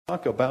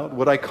talk about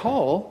what I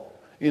call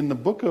in the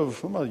book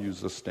of, I'll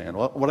use this stand,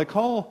 what I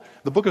call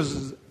the book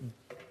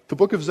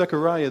of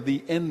Zechariah,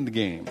 the end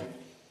game.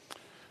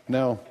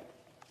 Now,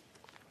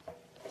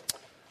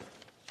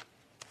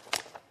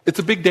 it's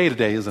a big day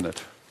today, isn't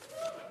it?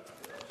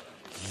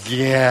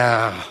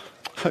 Yeah,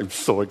 I'm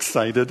so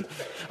excited.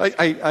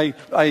 I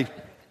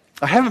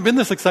haven't been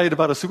this excited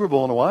about a Super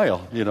Bowl in a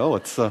while. You know,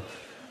 it's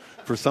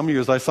for some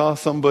years. I saw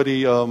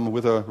somebody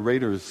with a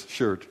Raiders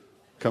shirt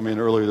come in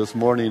earlier this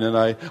morning, and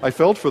I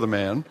felt for the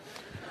man.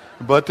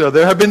 But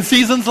there have been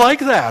seasons like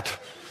that.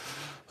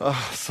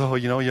 So,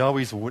 you know, you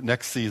always,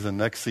 next season.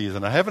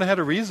 I haven't had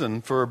a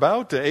reason for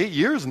about 8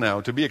 years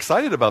now to be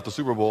excited about the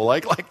Super Bowl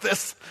like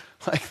this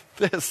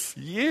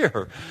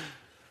year.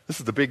 This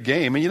is the big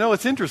game. And, you know,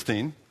 it's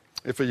interesting,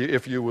 if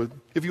you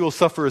will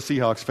suffer a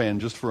Seahawks fan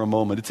just for a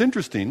moment. It's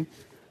interesting.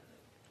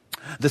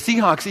 The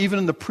Seahawks, even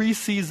in the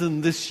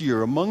preseason this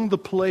year, among the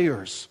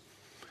players,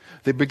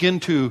 they begin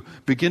to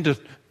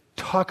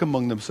talk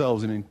among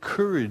themselves and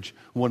encourage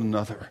one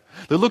another.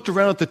 They looked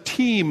around at the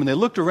team and they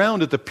looked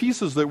around at the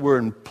pieces that were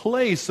in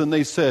place and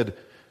they said,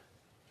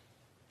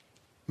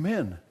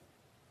 "Men,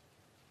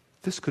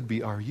 this could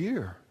be our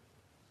year.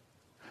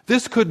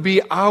 This could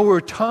be our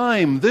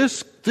time.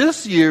 This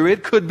year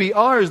it could be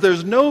ours.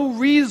 There's no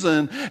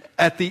reason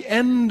at the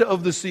end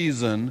of the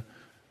season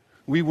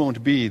we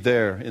won't be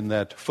there in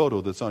that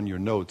photo that's on your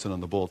notes and on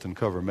the bulletin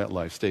cover,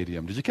 MetLife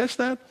Stadium." Did you catch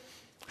that?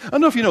 I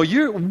don't know if you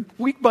know,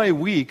 week by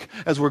week,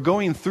 as we're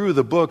going through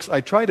the books, I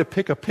try to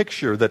pick a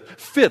picture that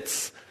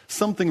fits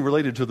something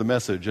related to the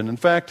message. And in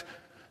fact,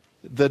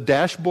 the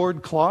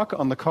dashboard clock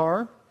on the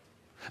car,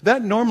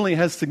 that normally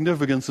has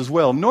significance as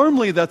well.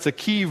 Normally that's a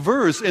key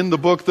verse in the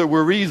book that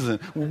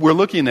we're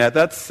looking at.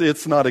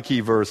 It's not a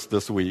key verse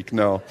this week,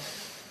 no.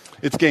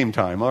 It's game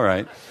time, all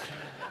right.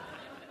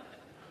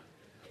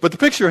 But the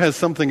picture has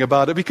something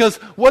about it, because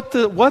what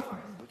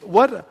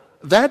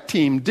that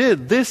team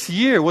did this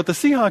year, what the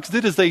Seahawks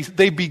did is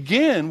they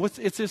begin,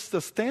 it's just the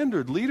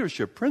standard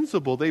leadership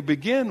principle, they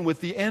begin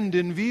with the end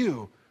in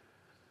view.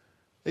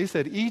 They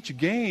said each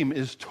game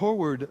is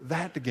toward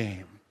that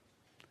game.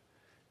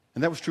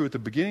 And that was true at the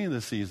beginning of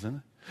the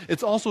season.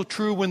 It's also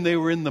true when they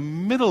were in the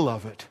middle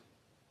of it.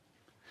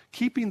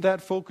 Keeping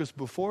that focus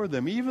before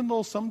them, even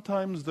though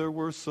sometimes there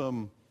were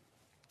some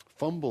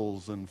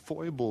fumbles and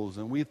foibles,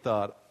 and we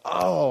thought,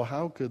 oh,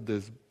 how could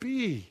this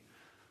be?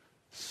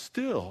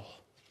 Still,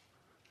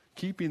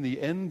 keeping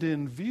the end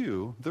in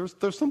view,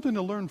 there's something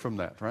to learn from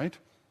that, right?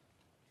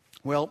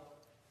 Well,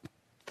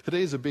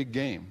 today's a big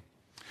game.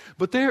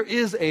 But there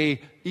is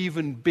a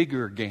even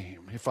bigger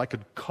game, if I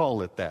could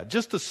call it that,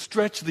 just to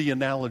stretch the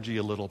analogy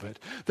a little bit.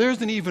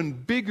 There's an even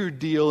bigger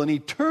deal, an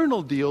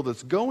eternal deal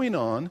that's going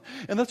on,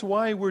 and that's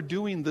why we're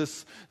doing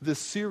this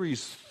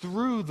series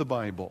through the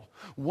Bible.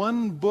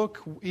 One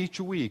book each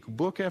week,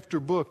 book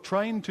after book,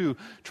 trying to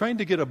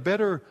get a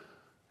better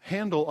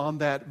handle on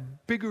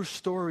that bigger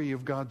story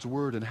of God's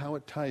Word and how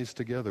it ties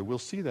together. We'll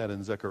see that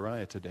in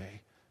Zechariah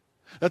today.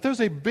 That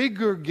there's a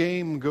bigger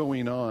game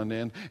going on,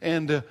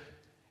 and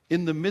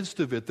in the midst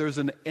of it, there's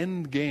an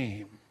end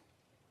game.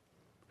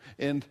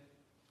 And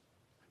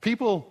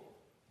people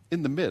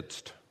in the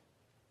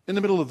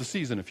middle of the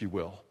season, if you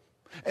will,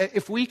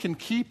 if we can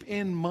keep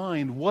in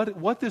mind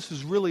what this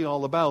is really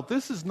all about,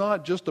 this is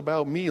not just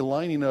about me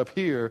lining up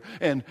here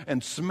and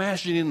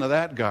smashing into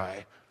that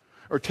guy,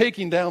 or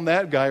taking down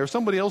that guy, or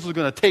somebody else is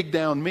going to take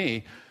down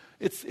me.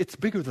 It's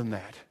bigger than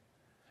that.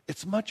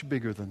 It's much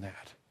bigger than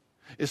that.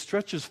 It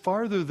stretches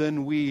farther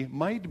than we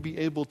might be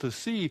able to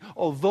see,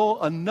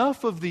 although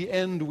enough of the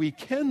end we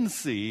can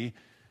see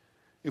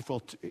if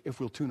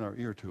we'll tune our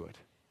ear to it.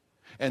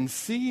 And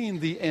seeing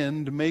the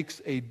end makes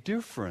a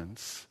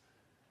difference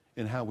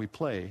in how we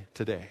play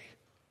today,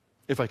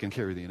 if I can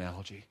carry the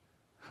analogy.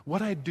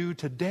 What I do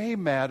today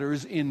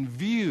matters in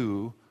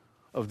view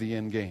of the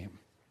end game.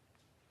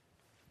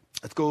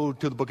 Let's go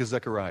to the book of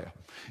Zechariah.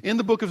 In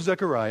the book of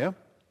Zechariah,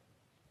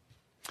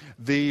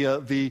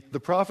 the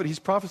prophet, he's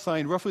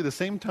prophesying roughly the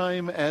same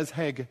time as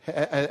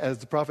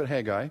the prophet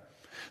Haggai.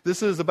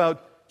 This is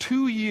about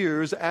a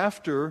year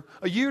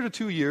to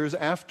 2 years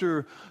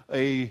after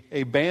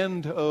a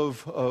band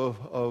of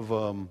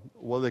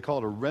what they call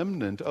it, a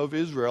remnant of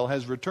Israel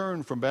has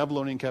returned from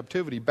Babylonian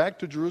captivity back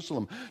to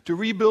Jerusalem to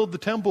rebuild the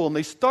temple. And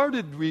they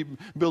started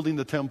rebuilding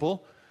the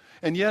temple,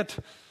 and yet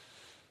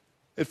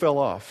it fell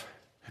off.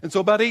 And so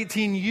about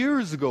 18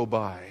 years go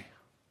by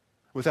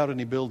without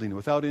any building,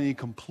 without any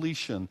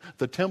completion.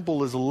 The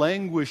temple is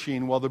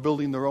languishing while they're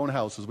building their own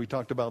houses. We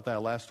talked about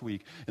that last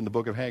week in the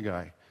book of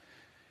Haggai.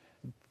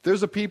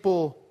 There's a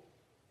people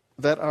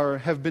that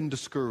have been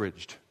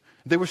discouraged.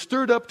 They were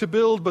stirred up to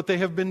build, but they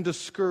have been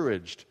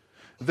discouraged.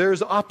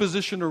 There's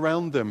opposition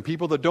around them,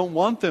 people that don't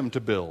want them to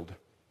build,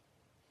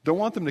 don't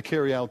want them to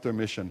carry out their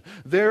mission.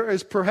 There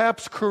is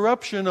perhaps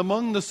corruption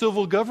among the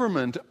civil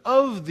government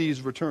of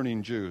these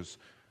returning Jews.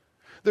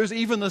 There's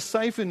even the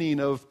siphoning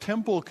of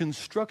temple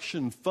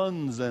construction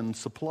funds and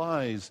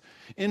supplies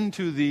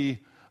into the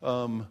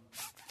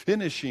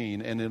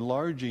finishing and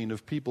enlarging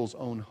of people's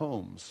own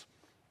homes.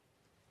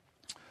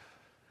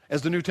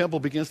 As the new temple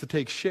begins to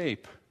take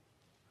shape,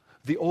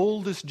 the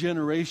oldest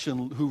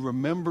generation who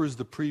remembers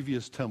the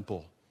previous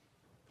temple,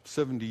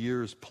 70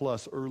 years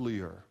plus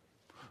earlier,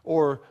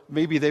 or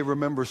maybe they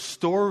remember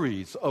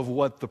stories of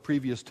what the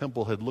previous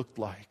temple had looked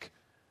like,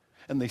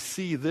 and they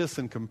see this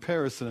in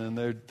comparison and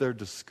they're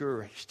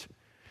discouraged.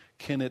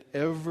 Can it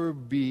ever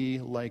be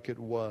like it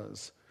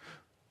was?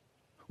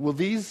 Will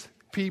these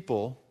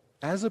people,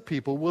 as a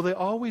people, will they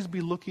always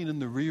be looking in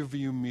the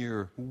rearview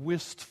mirror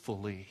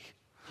wistfully,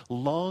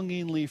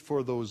 longingly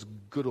for those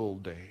good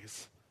old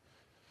days?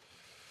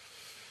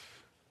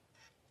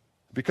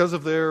 Because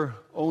of their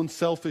own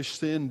selfish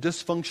sin,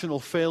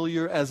 dysfunctional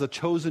failure as a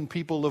chosen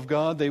people of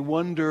God, they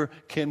wonder,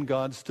 can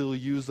God still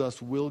use us?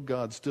 Will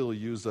God still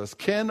use us?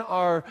 Can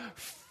our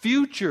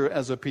future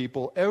as a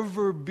people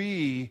ever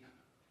be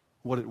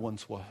what it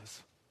once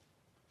was?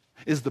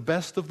 Is the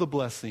best of the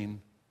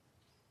blessing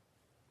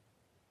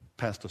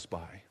passed us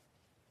by?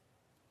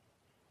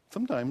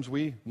 Sometimes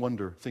we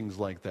wonder things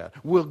like that.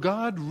 Will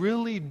God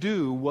really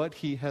do what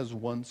He has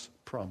once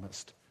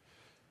promised?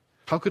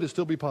 How could it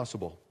still be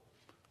possible?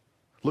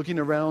 Looking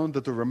around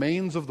at the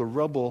remains of the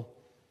rubble,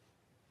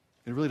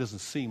 it really doesn't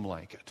seem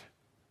like it.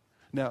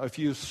 Now, if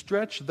you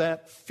stretch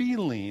that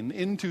feeling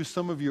into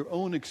some of your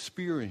own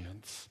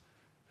experience,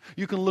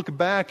 you can look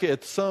back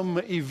at some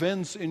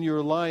events in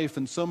your life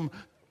and some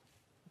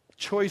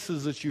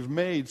choices that you've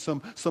made,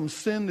 some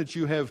sin that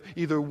you have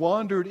either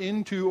wandered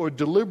into or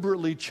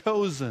deliberately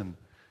chosen,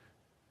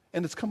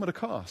 and it's come at a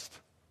cost.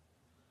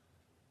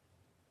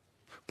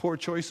 Poor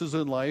choices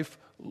in life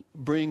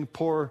bring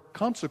poor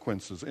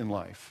consequences in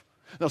life.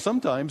 Now,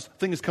 sometimes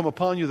things come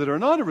upon you that are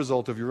not a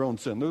result of your own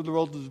sin. They're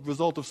the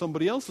result of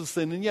somebody else's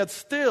sin. And yet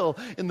still,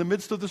 in the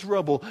midst of this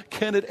rubble,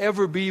 can it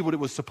ever be what it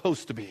was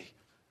supposed to be?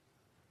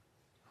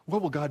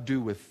 What will God do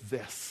with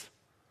this?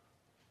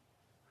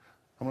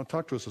 I want to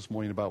talk to us this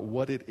morning about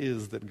what it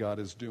is that God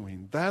is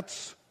doing.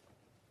 That's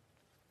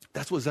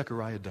what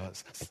Zechariah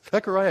does.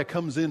 Zechariah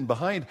comes in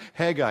behind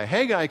Haggai.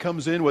 Haggai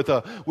comes in with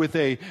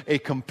a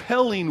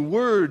compelling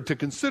word to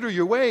consider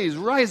your ways.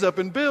 Rise up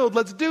and build.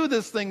 Let's do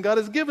this thing. God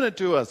has given it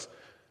to us.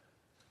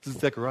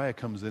 Zechariah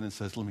comes in and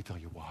says, let me tell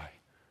you why.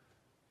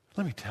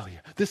 Let me tell you,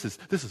 this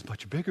is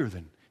much bigger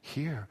than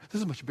here.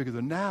 This is much bigger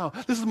than now.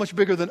 This is much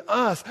bigger than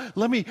us.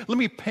 Let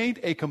me paint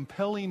a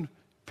compelling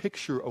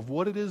picture of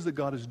what it is that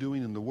God is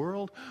doing in the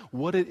world,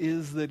 what it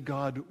is that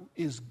God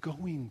is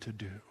going to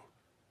do,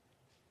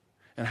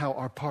 and how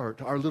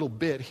our little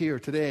bit here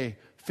today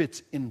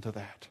fits into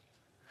that.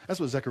 That's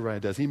what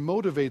Zechariah does. He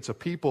motivates a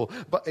people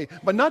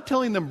by not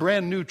telling them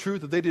brand new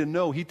truth that they didn't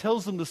know. He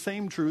tells them the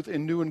same truth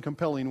in new and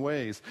compelling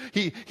ways.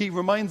 He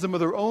reminds them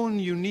of their own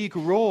unique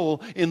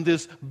role in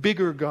this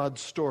bigger God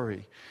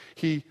story.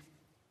 He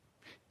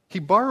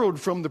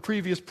borrowed from the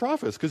previous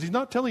prophets because he's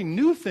not telling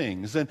new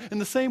things. And in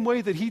the same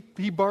way that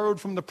he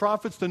borrowed from the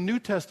prophets, the New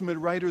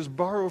Testament writers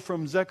borrow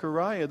from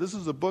Zechariah. This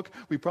is a book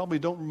we probably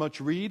don't much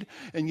read,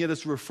 and yet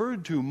it's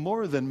referred to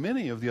more than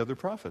many of the other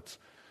prophets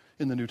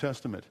in the New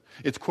Testament.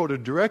 It's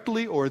quoted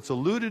directly, or it's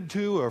alluded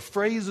to, or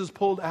phrases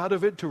pulled out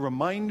of it to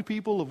remind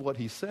people of what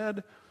he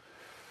said.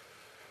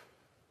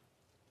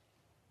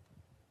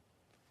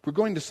 We're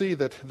going to see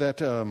that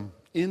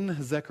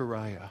in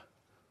Zechariah,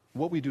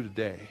 what we do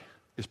today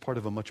is part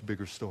of a much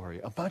bigger story,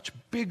 a much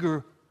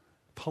bigger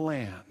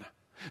plan.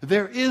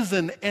 There is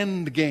an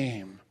end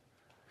game.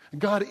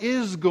 God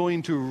is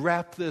going to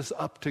wrap this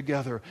up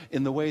together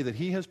in the way that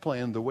He has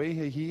planned, the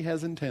way He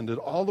has intended,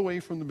 all the way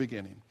from the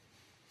beginning.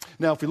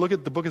 Now, if you look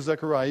at the book of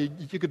Zechariah,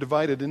 you could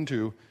divide it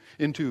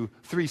into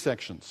three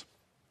sections.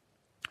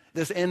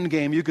 This end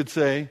game, you could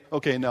say,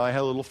 okay, now I had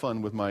a little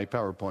fun with my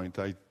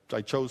PowerPoint.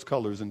 I chose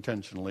colors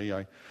intentionally.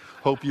 I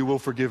hope you will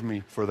forgive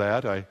me for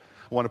that. I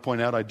want to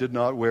point out I did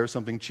not wear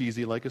something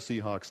cheesy like a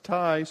Seahawks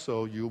tie,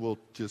 so you will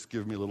just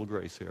give me a little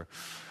grace here.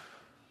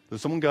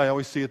 There's some guy I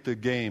always see at the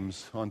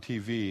games on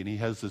TV, and he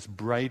has this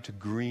bright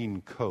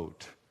green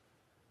coat,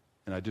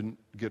 and I didn't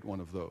get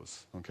one of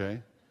those,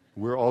 okay?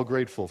 We're all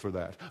grateful for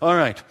that. All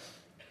right.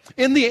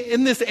 In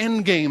this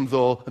end game,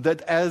 though,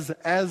 that as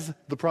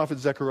the prophet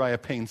Zechariah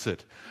paints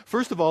it,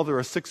 first of all, there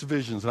are 6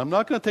 visions. And I'm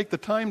not going to take the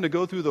time to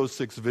go through those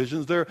 6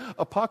 visions. They're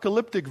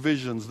apocalyptic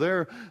visions.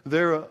 They're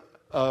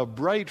a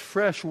bright,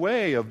 fresh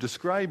way of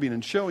describing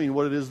and showing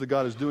what it is that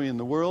God is doing in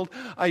the world.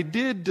 I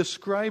did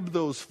describe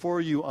those for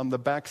you on the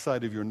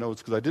backside of your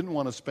notes because I didn't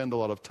want to spend a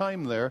lot of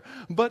time there,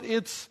 but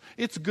it's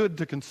good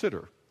to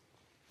consider.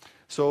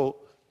 So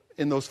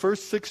in those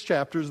first 6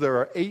 chapters, there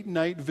are 8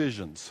 night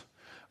visions.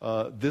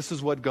 This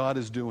is what God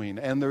is doing.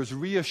 And there's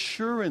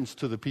reassurance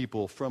to the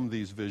people from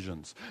these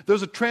visions.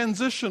 There's a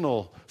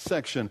transitional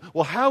section.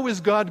 Well, how is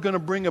God going to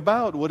bring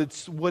about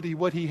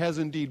what he has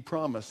indeed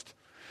promised?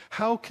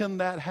 How can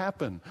that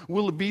happen?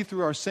 Will it be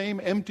through our same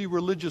empty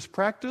religious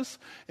practice?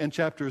 In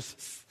chapters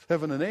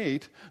 7 and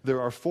 8, there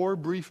are 4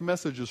 brief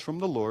messages from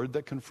the Lord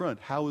that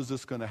confront how is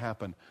this going to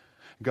happen.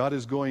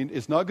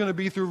 It's not going to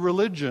be through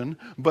religion,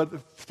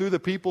 but through the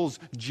people's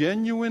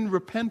genuine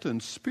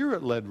repentance,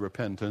 Spirit-led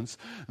repentance.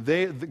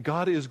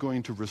 God is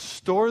going to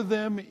restore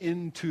them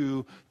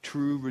into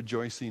true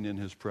rejoicing in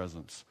His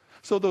presence.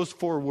 So those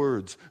 4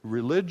 words,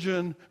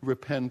 religion,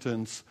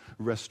 repentance,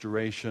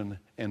 restoration,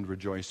 and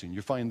rejoicing.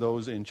 You find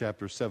those in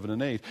chapters 7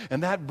 and 8.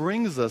 And that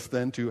brings us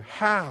then to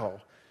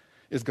how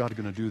is God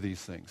going to do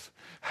these things?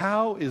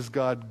 How is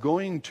God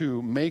going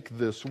to make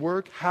this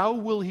work? How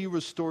will he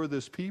restore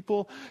this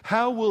people?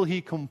 How will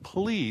he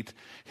complete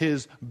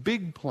his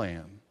big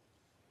plan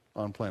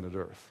on planet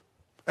Earth?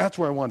 That's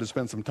where I wanted to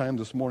spend some time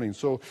this morning.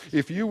 So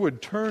if you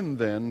would turn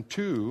then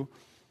to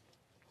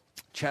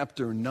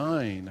chapter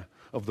 9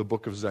 of the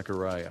book of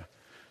Zechariah.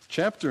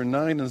 Chapter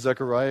 9 in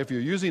Zechariah, if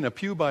you're using a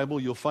Pew Bible,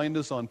 you'll find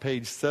us on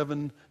page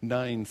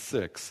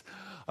 796.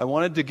 I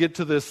wanted to get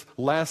to this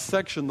last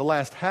section, the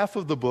last half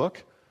of the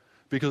book,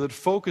 because it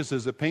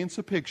focuses, it paints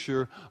a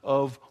picture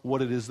of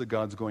what it is that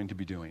God's going to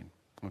be doing.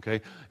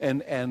 Okay?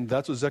 And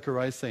that's what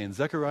Zechariah is saying.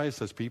 Zechariah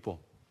says, people,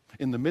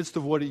 in the midst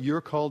of what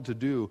you're called to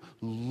do,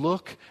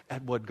 look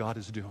at what God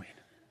is doing.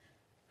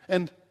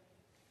 And,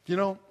 you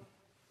know,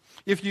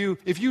 if you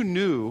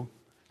knew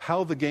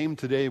how the game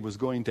today was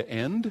going to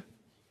end,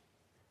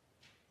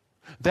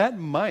 that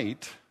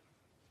might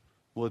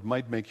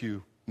make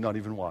you not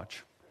even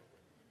watch.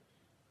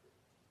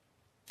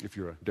 If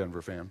you're a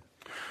Denver fan.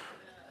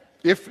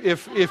 If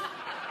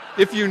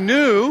you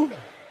knew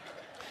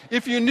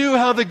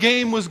how the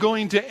game was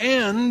going to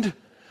end,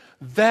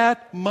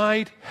 that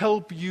might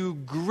help you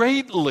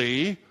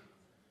greatly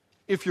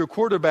if your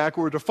quarterback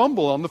were to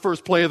fumble on the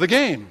first play of the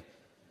game.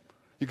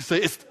 You could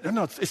say, it's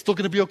still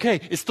going to be okay.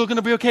 It's still going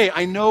to be okay.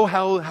 I know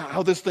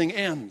how this thing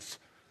ends.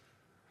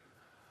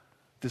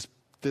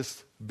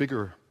 This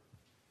bigger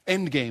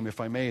end game, if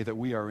I may, that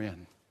we are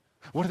in.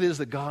 What it is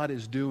that God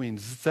is doing.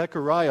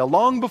 Zechariah,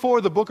 long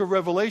before the book of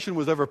Revelation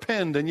was ever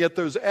penned, and yet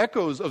there's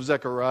echoes of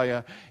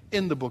Zechariah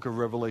in the book of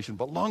Revelation.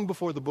 But long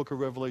before the book of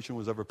Revelation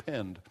was ever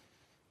penned,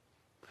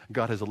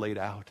 God has laid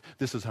out,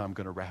 this is how I'm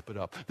going to wrap it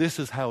up. This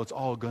is how it's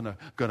all going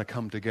to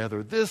come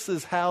together. This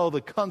is how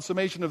the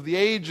consummation of the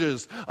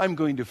ages I'm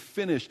going to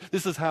finish.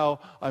 This is how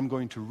I'm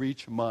going to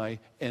reach my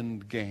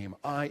end game.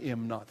 I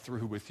am not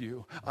through with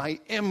you. I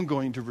am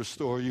going to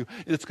restore you.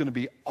 It's going to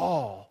be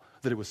all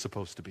that it was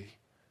supposed to be.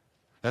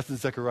 That's in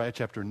Zechariah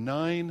chapter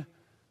 9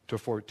 to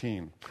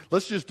 14.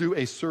 Let's just do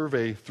a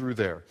survey through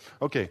there.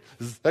 Okay,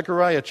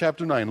 Zechariah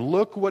chapter 9.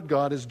 Look what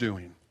God is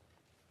doing.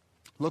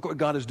 Look what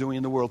God is doing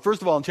in the world.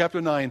 First of all, in chapter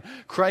 9,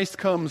 Christ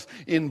comes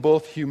in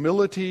both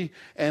humility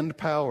and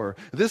power.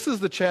 This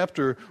is the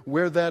chapter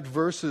where that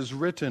verse is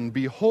written,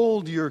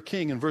 behold your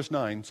king, in verse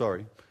 9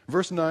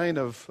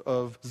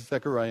 of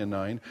Zechariah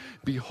 9.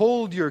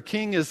 Behold, your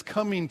king is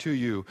coming to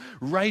you.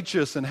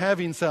 Righteous and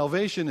having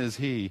salvation is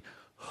he.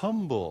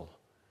 Humble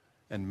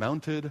and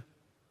mounted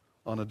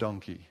on a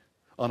donkey,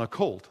 on a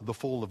colt, the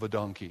foal of a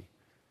donkey. You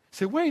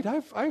say, wait,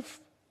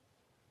 I've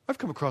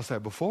come across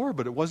that before,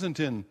 but it wasn't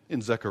in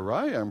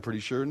Zechariah, I'm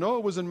pretty sure. No,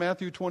 it was in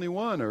Matthew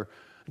 21 or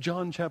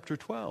John chapter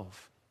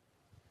 12.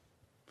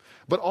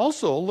 But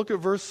also, look at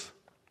verse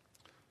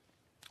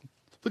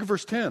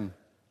 10.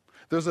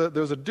 There's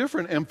a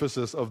different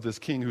emphasis of this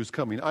king who's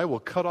coming. I will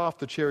cut off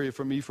the chariot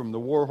from Ephraim, the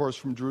war horse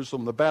from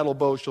Jerusalem. The battle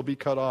bow shall be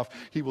cut off.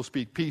 He will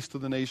speak peace to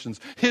the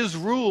nations. His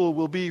rule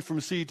will be from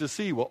sea to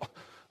sea. Well,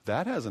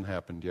 that hasn't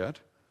happened yet.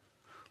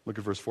 Look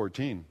at verse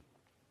 14.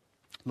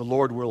 The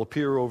Lord will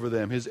appear over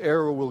them. His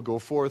arrow will go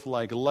forth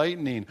like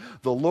lightning.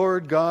 The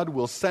Lord God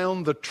will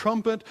sound the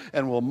trumpet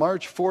and will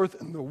march forth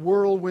in the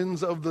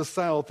whirlwinds of the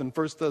south. And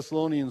 1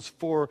 Thessalonians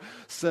 4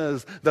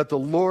 says that the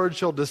Lord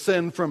shall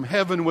descend from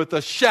heaven with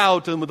a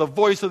shout and with the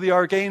voice of the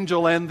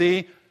archangel and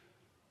the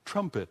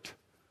trumpet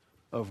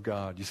of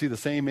God. You see the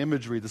same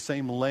imagery, the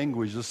same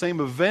language, the same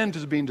event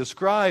is being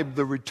described,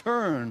 the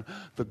return,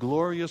 the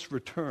glorious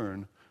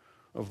return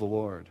of the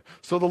Lord.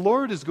 So the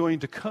Lord is going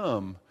to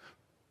come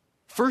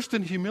first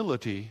in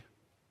humility,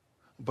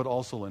 but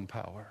also in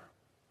power.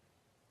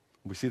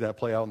 We see that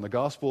play out in the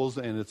Gospels,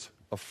 and it's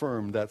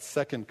affirmed. That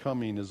second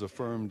coming is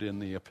affirmed in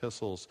the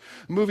epistles.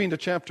 Moving to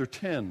chapter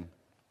 10.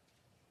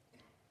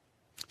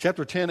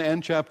 Chapter 10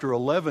 and chapter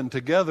 11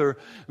 together,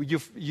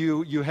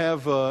 you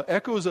have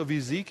echoes of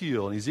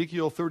Ezekiel. In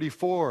Ezekiel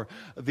 34,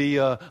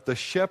 the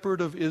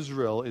shepherd of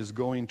Israel is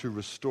going to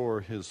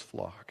restore his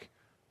flock.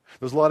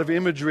 There's a lot of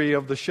imagery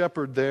of the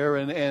shepherd there,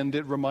 and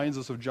it reminds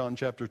us of John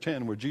chapter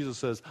 10, where Jesus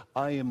says,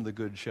 I am the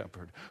good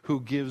shepherd who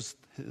gives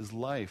his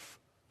life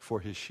for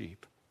his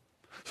sheep.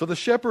 So the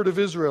shepherd of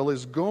Israel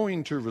is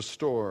going to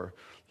restore.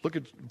 Look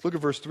at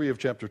verse 3 of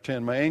chapter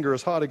 10. My anger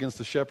is hot against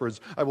the shepherds.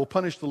 I will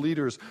punish the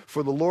leaders,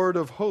 for the Lord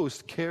of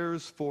hosts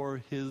cares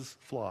for his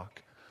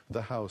flock,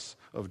 the house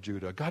of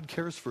Judah. God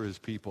cares for his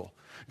people.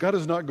 God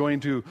is not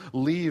going to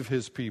leave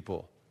his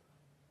people.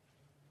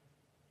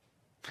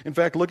 In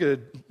fact, look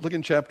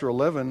in chapter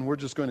 11. We're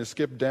just going to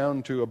skip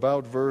down to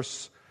about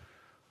verse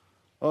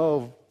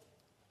 12,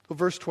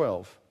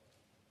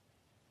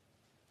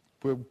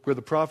 where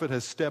the prophet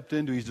has stepped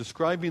into. He's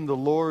describing the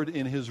Lord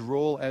in his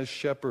role as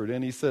shepherd.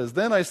 And he says,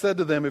 Then I said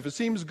to them, if it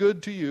seems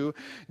good to you,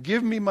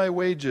 give me my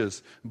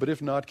wages, but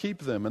if not, keep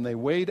them. And they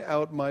weighed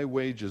out my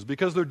wages,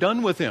 because they're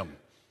done with him.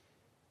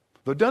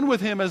 They're done with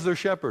him as their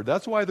shepherd.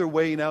 That's why they're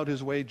weighing out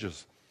his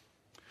wages.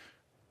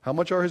 How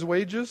much are his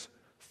wages?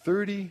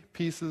 30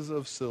 pieces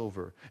of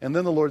silver. And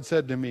then the Lord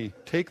said to me,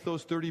 take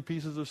those 30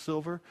 pieces of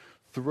silver,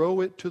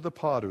 throw it to the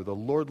potter, the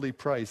lordly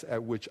price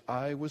at which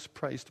I was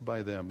priced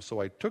by them. So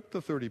I took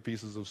the 30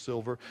 pieces of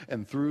silver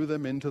and threw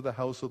them into the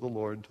house of the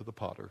Lord to the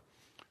potter.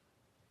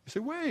 You say,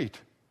 wait,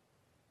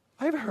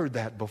 I've heard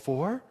that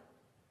before.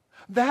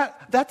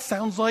 That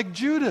sounds like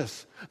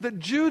Judas. That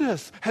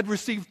Judas had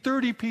received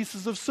 30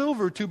 pieces of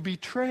silver to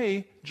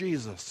betray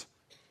Jesus.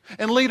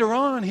 And later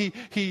on, he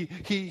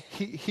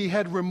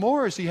had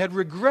remorse, he had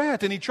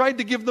regret, and he tried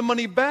to give the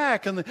money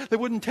back, and they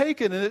wouldn't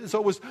take it. And so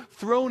it was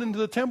thrown into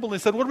the temple, and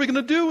they said, what are we going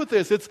to do with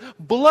this? It's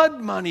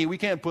blood money. We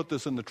can't put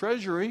this in the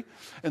treasury.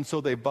 And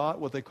so they bought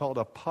what they called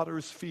a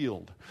potter's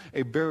field,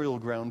 a burial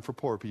ground for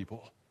poor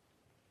people,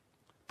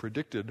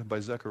 predicted by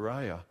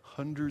Zechariah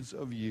hundreds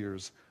of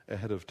years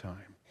ahead of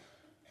time.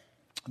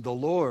 The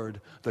Lord,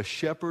 the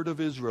shepherd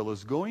of Israel,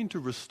 is going to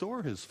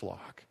restore his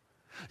flock.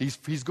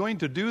 He's going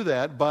to do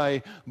that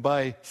by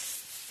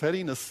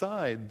setting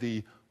aside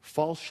the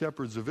false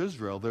shepherds of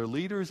Israel, their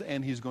leaders,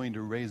 and he's going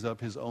to raise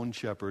up his own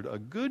shepherd, a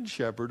good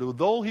shepherd, who,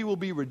 though he will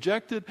be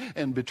rejected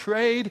and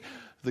betrayed,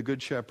 the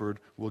good shepherd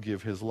will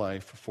give his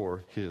life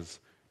for his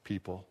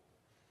people.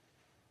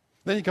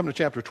 Then you come to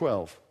chapter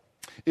 12.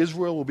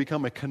 Israel will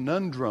become a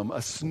conundrum,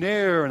 a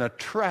snare, and a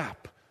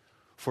trap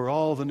for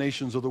all the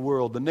nations of the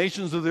world. The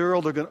nations of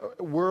the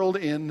world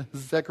in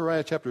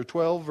Zechariah chapter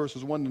 12,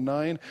 verses 1 to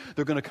 9,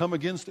 they're going to come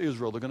against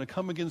Israel. They're going to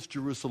come against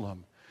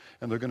Jerusalem,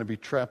 and they're going to be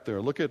trapped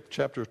there. Look at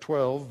chapter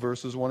 12,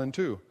 verses 1 and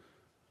 2.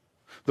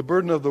 The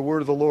burden of the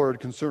word of the Lord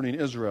concerning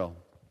Israel.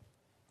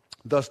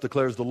 Thus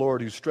declares the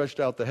Lord, who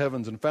stretched out the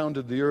heavens and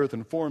founded the earth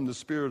and formed the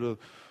spirit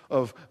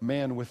of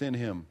man within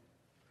him.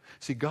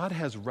 See, God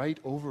has right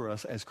over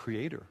us as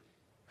creator.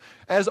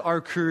 As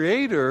our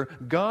creator,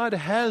 God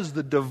has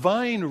the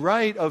divine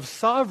right of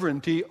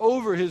sovereignty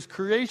over his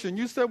creation.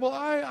 You said, well,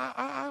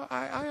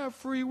 I have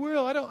free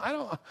will. I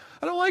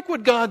don't like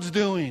what God's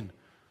doing.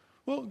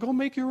 Well, go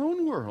make your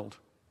own world.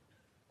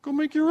 Go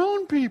make your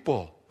own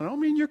people. I don't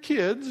mean your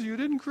kids. You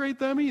didn't create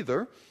them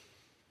either.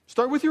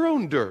 Start with your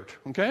own dirt,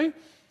 okay?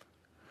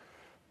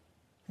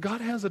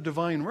 God has a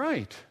divine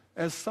right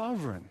as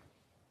sovereign.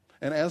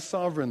 And as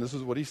sovereign, this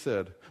is what he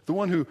said. The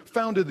one who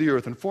founded the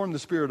earth and formed the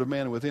spirit of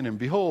man within him.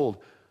 Behold,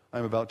 I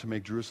am about to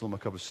make Jerusalem a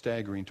cup of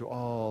staggering to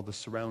all the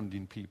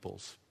surrounding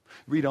peoples.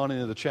 Read on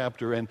into the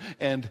chapter,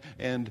 and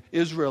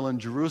Israel and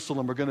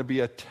Jerusalem are going to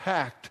be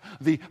attacked.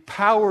 The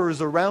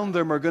powers around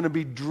them are going to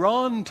be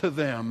drawn to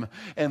them.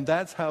 And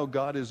that's how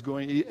God is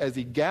going, as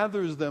he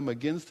gathers them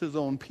against his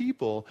own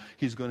people,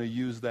 he's going to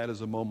use that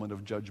as a moment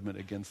of judgment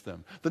against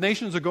them. The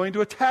nations are going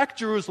to attack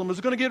Jerusalem.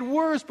 It's going to get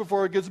worse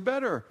before it gets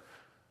better.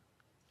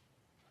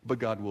 But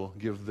God will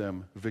give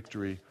them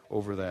victory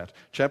over that.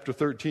 Chapter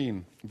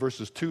 13,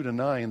 verses 2 to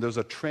 9, there's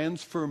a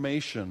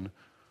transformation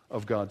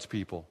of God's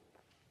people.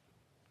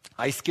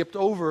 I skipped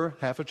over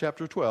half of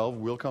chapter 12.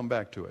 We'll come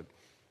back to it.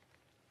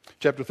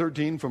 Chapter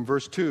 13 from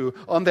verse 2,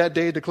 on that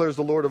day declares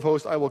the Lord of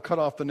hosts, I will cut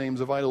off the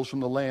names of idols from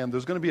the land.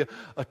 There's going to be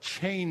a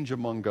change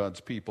among God's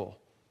people.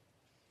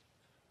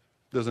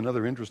 There's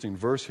another interesting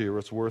verse here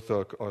it's worth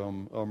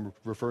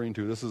referring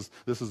to. This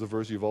is a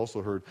verse you've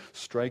also heard.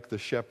 Strike the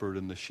shepherd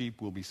and the sheep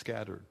will be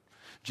scattered.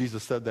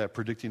 Jesus said that,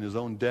 predicting his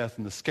own death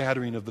and the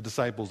scattering of the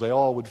disciples. They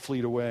all would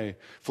flee away.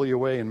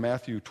 And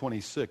Matthew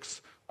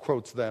 26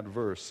 quotes that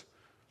verse.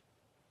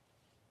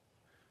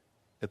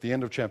 At the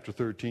end of chapter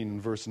 13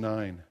 and verse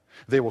 9,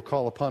 they will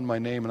call upon my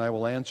name and I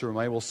will answer them.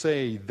 I will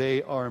say,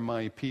 they are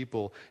my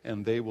people,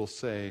 and they will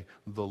say,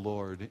 the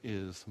Lord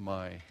is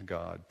my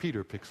God.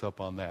 Peter picks up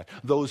on that.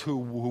 Those who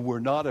were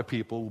not a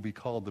people will be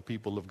called the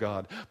people of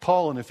God.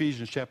 Paul in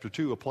Ephesians chapter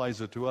 2 applies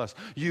it to us.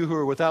 You who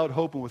are without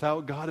hope and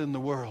without God in the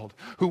world,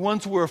 who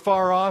once were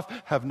far off,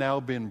 have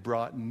now been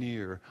brought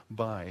near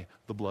by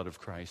the blood of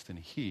Christ, and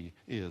he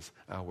is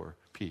our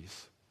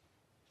peace.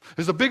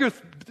 There's a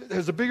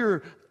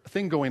bigger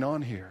thing going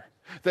on here.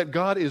 That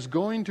God is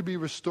going to be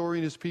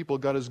restoring his people.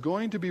 God is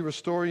going to be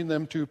restoring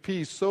them to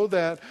peace so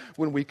that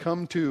when we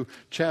come to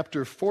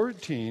chapter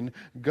 14,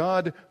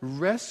 God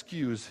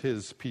rescues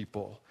his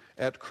people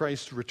at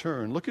Christ's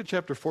return. Look at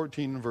chapter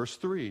 14, verse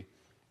 3.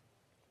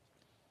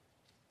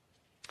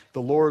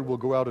 The Lord will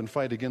go out and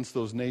fight against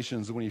those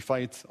nations when he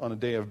fights on a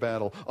day of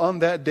battle. On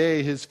that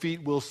day, his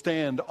feet will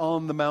stand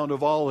on the Mount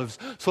of Olives.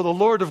 So the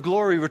Lord of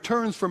glory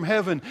returns from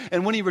heaven.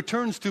 And when he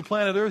returns to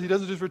planet Earth, he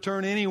doesn't just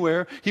return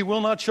anywhere. He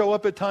will not show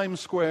up at Times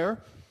Square.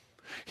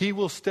 He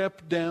will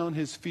step down.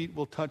 His feet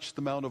will touch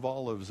the Mount of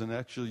Olives. And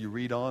actually, you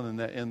read on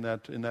in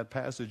that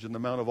passage, in the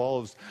Mount of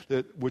Olives,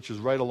 which is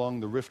right along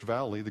the Rift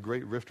Valley, the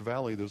Great Rift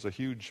Valley. There's a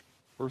huge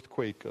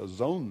earthquake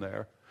zone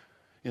there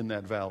in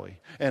that valley.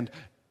 And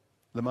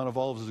the Mount of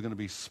Olives is going to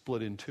be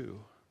split in two.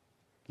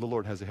 The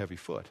Lord has a heavy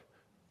foot.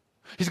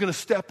 He's going to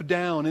step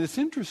down. And it's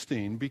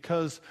interesting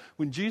because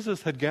when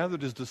Jesus had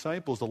gathered his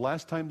disciples the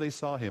last time they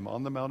saw him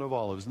on the Mount of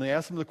Olives, and they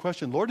asked him the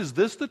question, Lord, is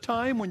this the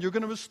time when you're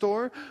going to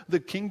restore the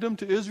kingdom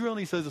to Israel? And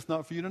he says, it's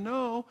not for you to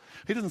know.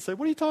 He doesn't say,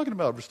 what are you talking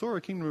about? Restore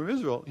a kingdom of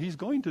Israel. He's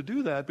going to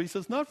do that, but he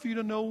says, not for you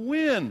to know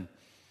when.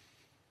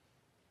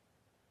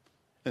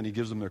 And he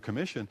gives them their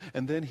commission.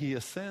 And then he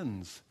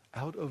ascends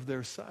out of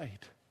their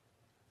sight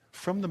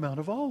from the Mount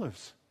of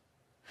Olives.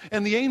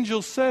 And the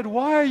angel said,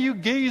 "Why are you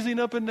gazing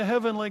up into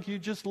heaven like you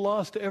just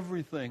lost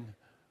everything?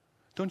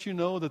 Don't you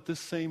know that this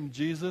same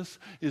Jesus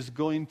is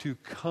going to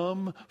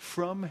come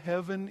from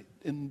heaven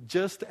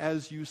just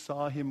as you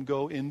saw him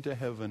go into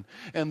heaven?"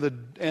 And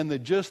the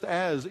just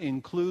as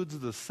includes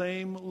the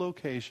same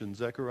location,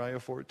 Zechariah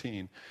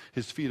 14.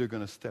 His feet are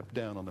going to step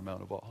down on the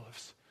Mount of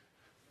Olives.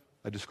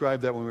 I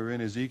described that when we were in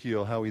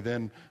Ezekiel, how he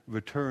then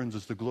returns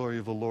as the glory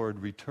of the Lord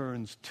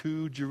returns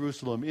to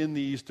Jerusalem in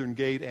the eastern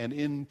gate and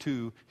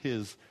into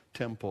his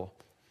temple.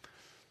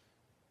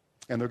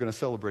 And they're going to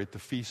celebrate the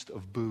Feast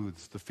of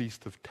Booths, the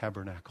Feast of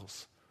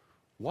Tabernacles.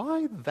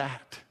 Why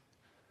that?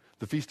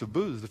 The Feast of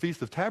Booths, the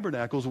Feast of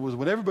Tabernacles, was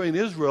when everybody in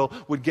Israel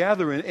would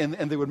gather and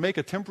they would make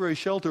a temporary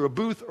shelter, a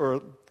booth, or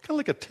kind of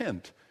like a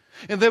tent.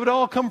 And they would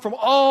all come from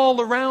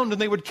all around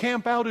and they would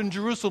camp out in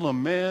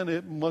Jerusalem. Man,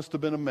 it must have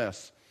been a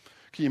mess.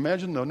 Can you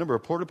imagine the number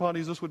of porta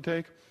potties this would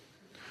take?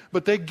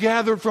 But they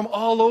gathered from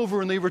all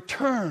over and they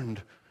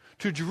returned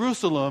to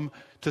Jerusalem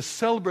to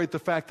celebrate the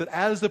fact that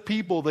as a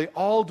people, they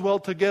all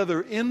dwelt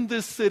together in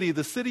this city,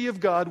 the city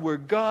of God, where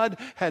God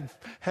had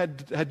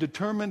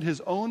determined his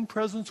own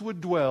presence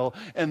would dwell,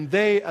 and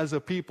they as a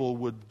people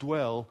would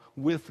dwell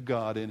with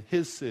God in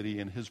his city,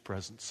 in his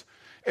presence.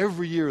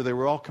 Every year they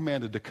were all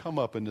commanded to come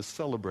up and to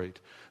celebrate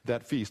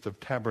that Feast of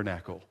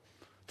Tabernacle,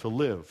 to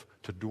live,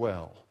 to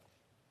dwell.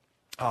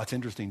 It's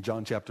interesting.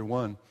 John chapter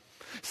 1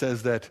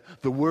 says that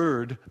the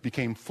Word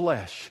became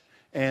flesh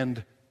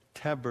and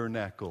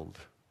tabernacled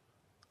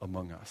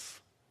among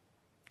us.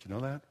 Do you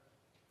know that?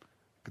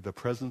 The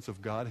presence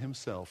of God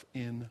himself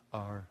in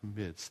our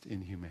midst,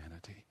 in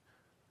humanity.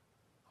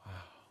 Wow.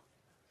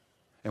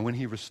 And when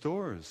he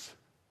restores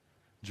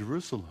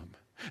Jerusalem,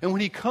 and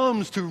when he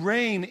comes to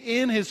reign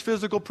in his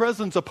physical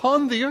presence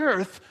upon the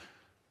earth,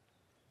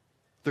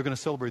 they're going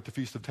to celebrate the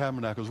Feast of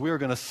Tabernacles. We are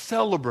going to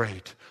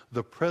celebrate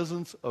the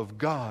presence of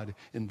God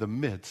in the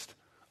midst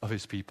of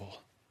his people.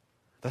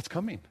 That's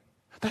coming.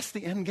 That's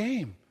the end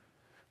game.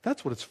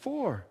 That's what it's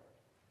for.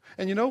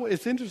 And you know,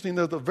 it's interesting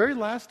that the very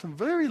last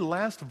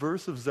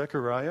verse of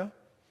Zechariah,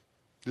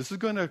 this is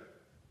going to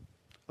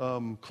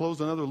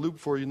close another loop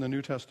for you in the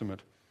New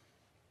Testament.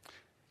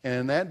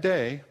 And that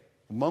day,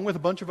 along with a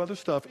bunch of other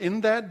stuff,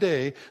 in that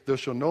day, there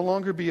shall no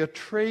longer be a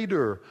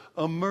trader,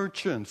 a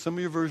merchant. Some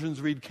of your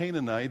versions read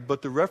Canaanite,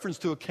 but the reference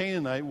to a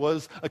Canaanite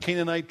was a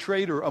Canaanite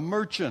trader, a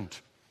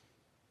merchant.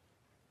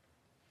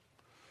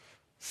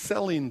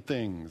 Selling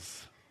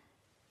things,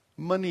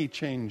 money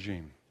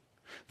changing.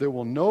 There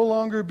will no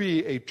longer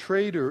be a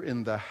trader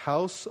in the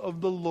house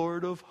of the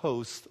Lord of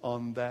hosts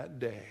on that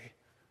day.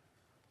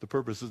 The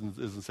purpose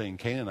isn't saying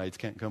Canaanites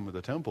can't come to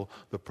the temple.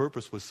 The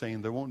purpose was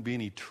saying there won't be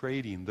any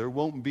trading. There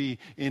won't be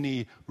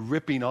any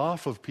ripping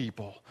off of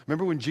people.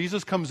 Remember when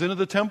Jesus comes into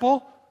the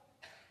temple?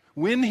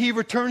 When he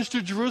returns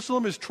to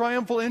Jerusalem, his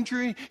triumphal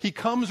entry, he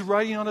comes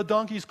riding on a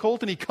donkey's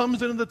colt and he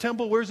comes into the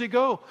temple. Where does he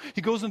go?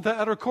 He goes into the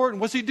outer court,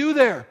 and what's he do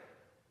there?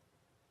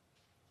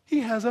 He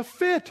has a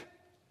fit.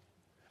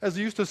 As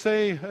they used to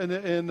say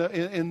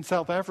in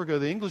South Africa,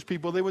 the English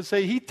people, they would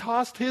say he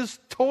tossed his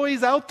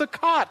toys out the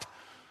cot.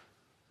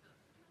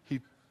 He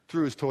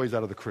threw his toys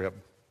out of the crib.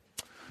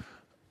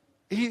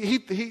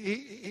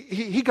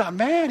 He got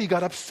mad. He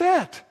got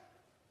upset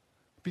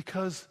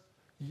because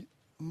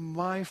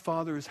my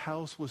Father's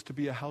house was to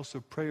be a house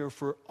of prayer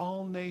for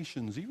all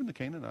nations, even the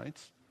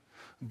Canaanites.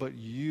 But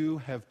you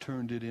have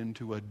turned it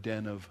into a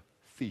den of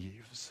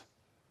thieves,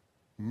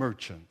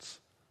 merchants,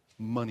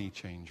 money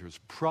changers,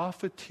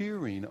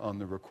 profiteering on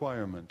the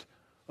requirement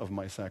of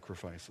my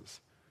sacrifices.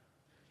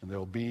 And there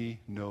will be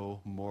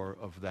no more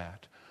of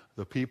that.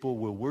 The people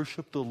will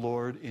worship the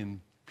Lord in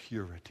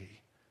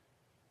purity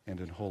and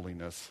in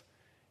holiness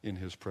in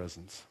his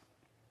presence.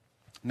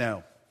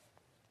 Now,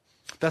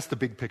 that's the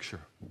big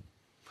picture.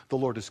 The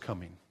Lord is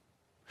coming.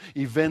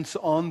 Events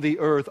on the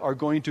earth are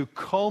going to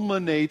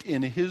culminate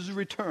in his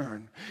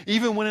return.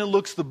 Even when it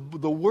looks the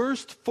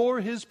worst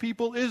for his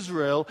people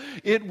Israel,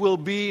 it will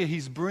be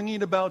he's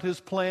bringing about his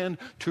plan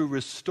to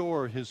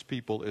restore his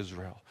people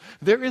Israel.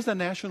 There is a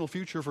national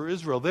future for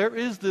Israel. There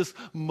is this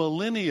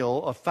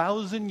millennial,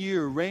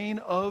 1,000-year reign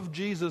of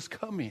Jesus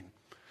coming.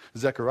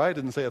 Zechariah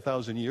didn't say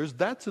 1,000 years.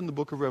 That's in the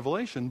book of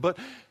Revelation. But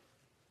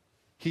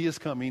he is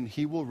coming.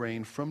 He will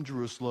reign from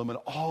Jerusalem, and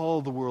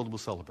all the world will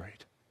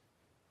celebrate.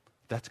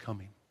 That's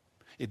coming.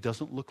 It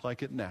doesn't look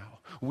like it now.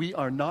 We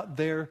are not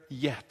there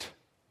yet.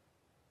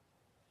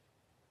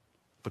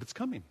 But it's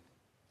coming.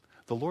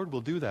 The Lord will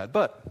do that.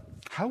 But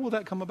how will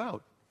that come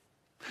about?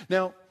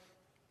 Now,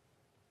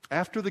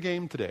 after the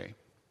game today,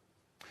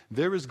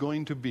 there is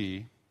going to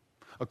be,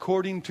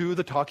 according to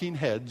the talking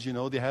heads, you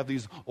know, they have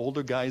these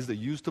older guys that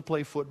used to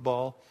play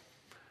football,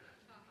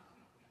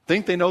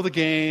 think they know the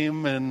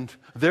game, and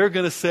they're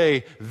going to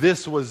say,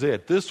 this was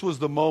it. This was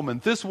the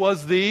moment. This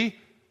was the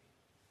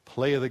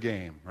play of the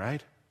game,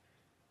 right?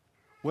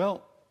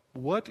 Well,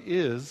 what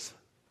is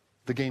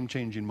the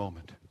game-changing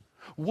moment?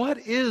 What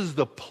is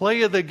the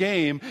play of the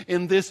game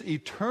in this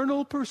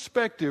eternal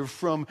perspective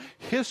from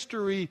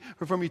history,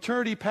 or from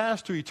eternity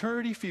past to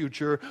eternity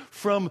future,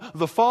 from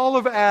the fall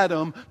of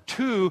Adam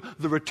to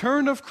the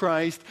return of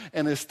Christ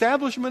and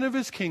establishment of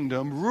his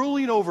kingdom,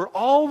 ruling over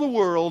all the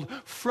world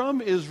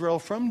from Israel,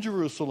 from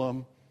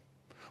Jerusalem?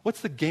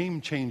 What's the game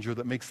changer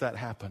that makes that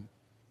happen?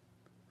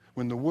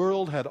 When the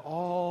world had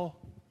all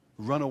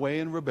run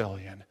away in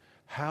rebellion,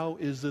 how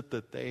is it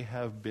that they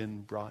have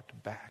been brought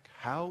back?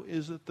 How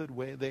is it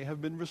that they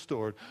have been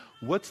restored?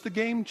 What's the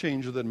game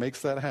changer that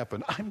makes that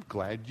happen? I'm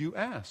glad you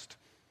asked.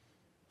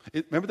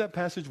 Remember that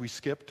passage we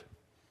skipped?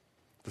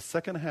 The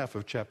second half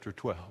of chapter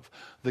 12.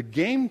 The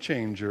game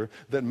changer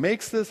that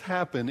makes this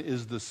happen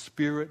is the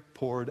Spirit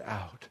poured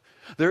out.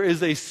 There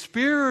is a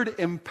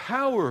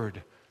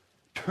Spirit-empowered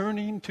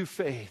turning to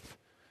faith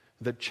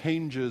that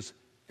changes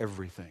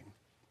everything.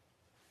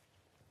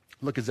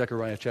 Look at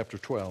Zechariah chapter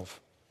 12.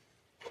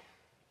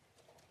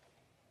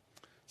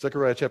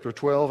 Zechariah chapter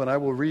 12, and I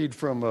will read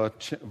from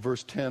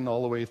verse 10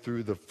 all the way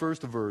through the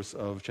first verse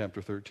of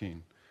chapter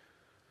 13.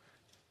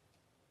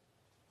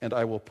 And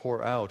I will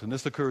pour out. And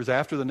this occurs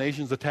after the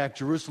nations attack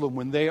Jerusalem,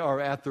 when they are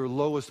at their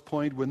lowest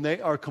point, when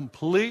they are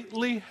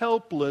completely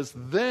helpless.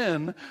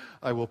 Then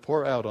I will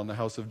pour out on the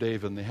house of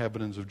David and the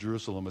inhabitants of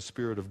Jerusalem a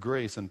spirit of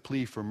grace and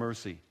plea for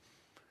mercy.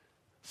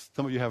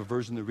 Some of you have a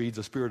version that reads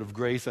a spirit of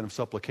grace and of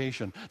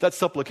supplication. That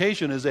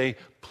supplication is a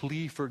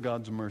plea for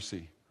God's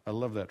mercy. I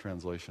love that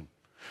translation.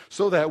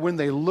 So that when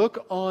they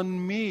look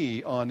on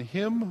me, on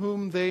him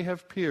whom they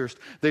have pierced,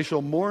 they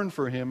shall mourn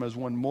for him as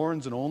one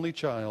mourns an only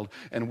child,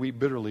 and weep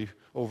bitterly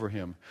over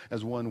him,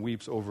 as one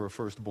weeps over a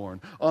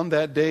firstborn. On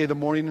that day the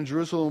mourning in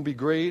Jerusalem will be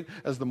great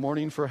as the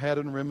mourning for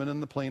Hadad Rimmon in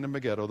the plain of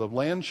Megiddo. The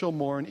land shall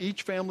mourn,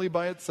 each family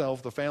by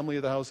itself, the family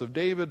of the house of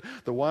David,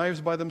 the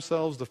wives by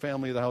themselves, the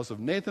family of the house of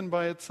Nathan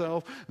by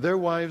itself, their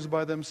wives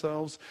by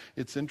themselves.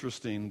 It's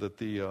interesting that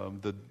the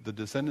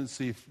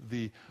descendancy,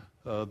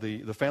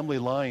 the family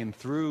line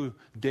through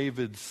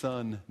David's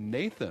son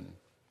Nathan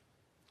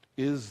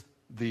is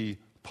the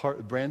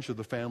branch of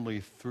the family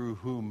through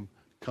whom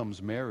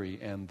comes Mary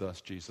and thus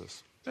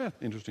Jesus.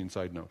 Interesting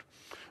side note.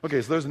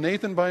 Okay, so there's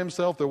Nathan by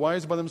himself, their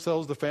wives by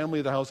themselves, the family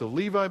of the house of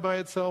Levi by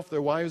itself,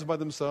 their wives by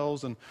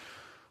themselves, and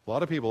a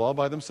lot of people all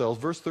by themselves.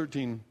 Verse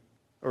 13,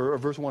 or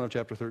verse 1 of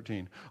chapter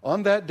 13.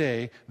 On that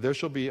day there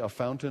shall be a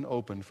fountain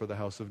opened for the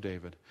house of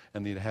David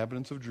and the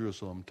inhabitants of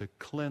Jerusalem to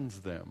cleanse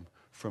them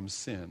from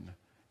sin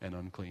and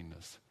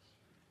uncleanness.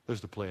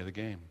 There's the play of the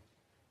game.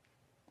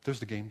 There's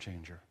the game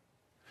changer.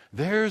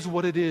 There's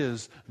what it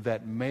is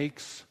that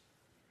makes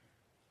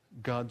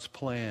God's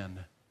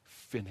plan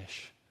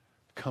finish,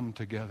 come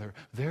together.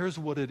 There's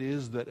what it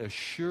is that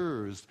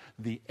assures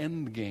the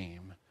end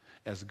game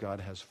as God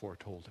has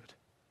foretold it.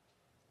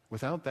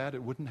 Without that,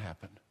 it wouldn't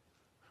happen.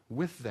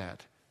 With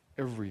that,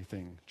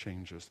 everything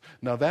changes.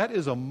 Now that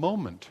is a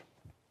moment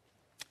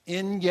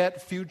in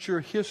yet future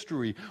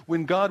history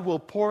when God will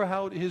pour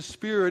out his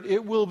Spirit.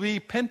 It will be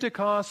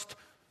Pentecost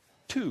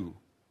 2.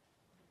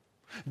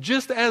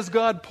 Just as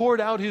God poured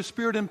out his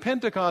Spirit in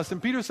Pentecost,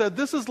 and Peter said,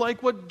 this is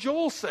like what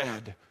Joel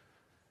said.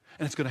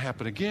 And it's going to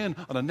happen again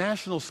on a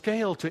national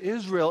scale to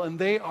Israel, and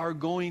they are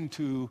going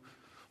to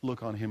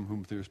look on him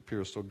whom they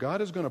pierced. So God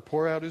is going to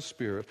pour out his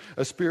Spirit,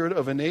 a spirit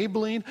of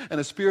enabling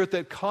and a spirit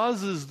that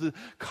causes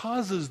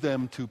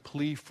them to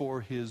plea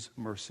for his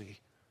mercy.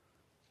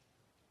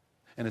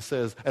 And it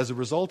says, as a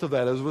result of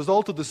that, as a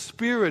result of the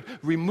Spirit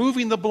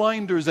removing the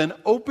blinders and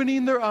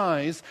opening their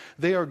eyes,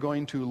 they are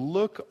going to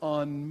look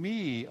on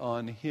me,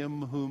 on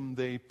him whom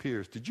they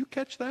pierced. Did you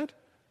catch that?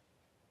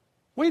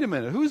 Wait a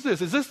minute, who's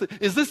this?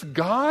 Is this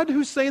God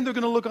who's saying they're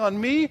going to look on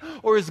me?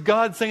 Or is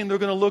God saying they're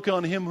going to look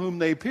on him whom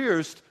they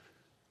pierced?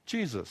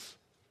 Jesus.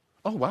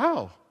 Oh,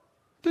 wow.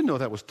 Didn't know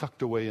that was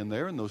tucked away in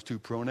there in those two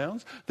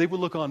pronouns. They will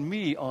look on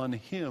me, on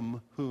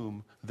him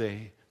whom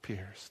they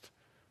pierced.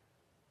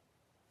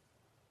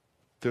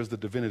 There's the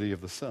divinity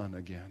of the Son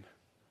again.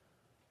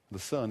 The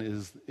Son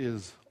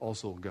is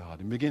also God.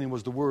 In the beginning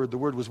was the Word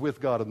was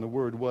with God, and the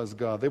Word was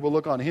God. They will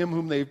look on him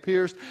whom they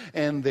pierced,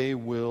 and they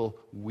will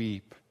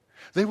weep.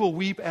 They will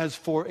weep as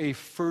for a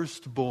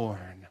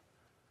firstborn.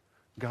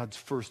 God's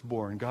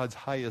firstborn, God's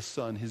highest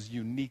Son, his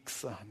unique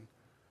Son.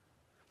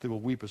 They will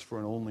weep as for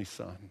an only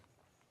Son.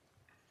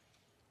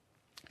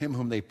 Him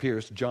whom they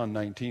pierced, John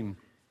 19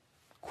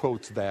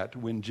 quotes that.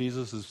 When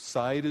Jesus'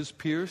 side is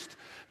pierced,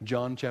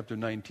 John chapter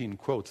 19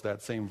 quotes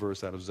that same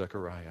verse out of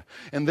Zechariah.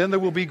 And then there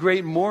will be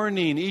great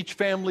mourning, each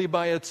family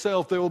by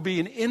itself. There will be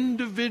an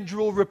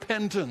individual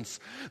repentance.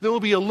 There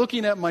will be a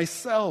looking at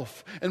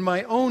myself and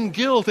my own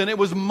guilt, and it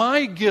was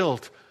my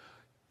guilt.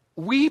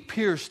 We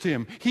pierced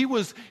him. He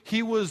was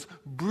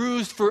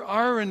bruised for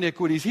our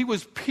iniquities. He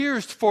was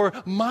pierced for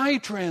my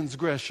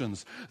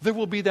transgressions. There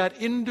will be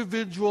that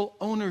individual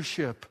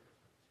ownership,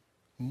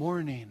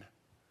 mourning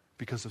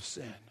because of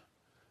sin.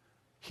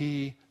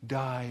 He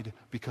died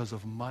because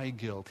of my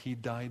guilt. He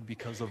died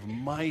because of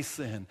my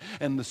sin.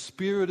 And the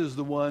Spirit is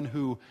the one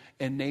who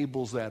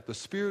enables that. The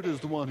Spirit is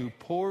the one who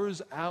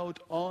pours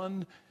out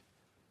on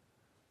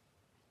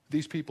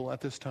these people at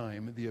this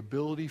time the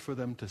ability for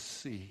them to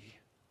see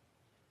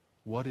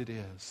what it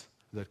is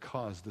that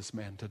caused this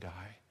man to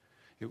die.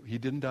 He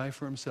didn't die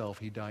for himself.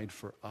 He died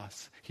for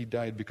us. He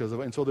died because of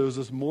it. And so there was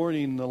this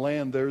mourning in the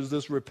land. There's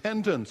this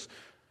repentance.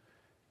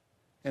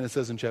 And it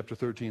says in chapter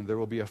 13, there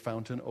will be a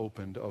fountain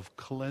opened of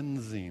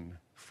cleansing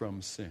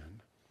from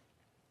sin,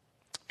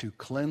 to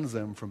cleanse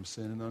them from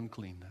sin and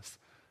uncleanness.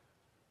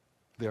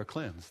 They are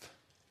cleansed.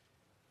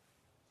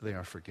 They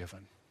are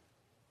forgiven.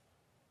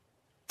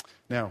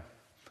 Now,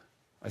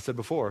 I said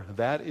before,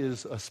 that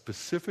is a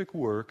specific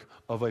work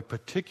of a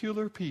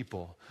particular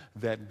people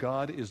that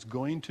God is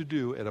going to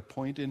do at a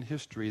point in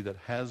history that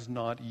has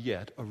not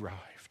yet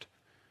arrived.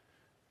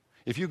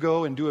 If you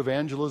go and do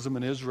evangelism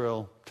in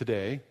Israel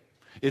today,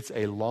 it's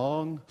a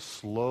long,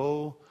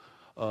 slow,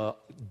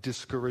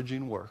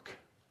 discouraging work.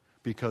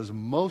 Because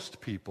most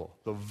people,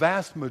 the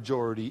vast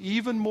majority,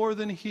 even more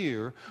than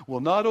here, will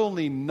not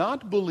only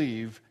not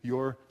believe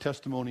your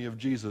testimony of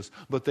Jesus,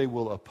 but they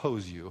will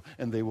oppose you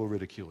and they will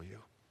ridicule you.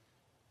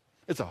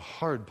 It's a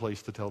hard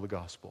place to tell the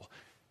gospel.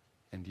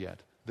 And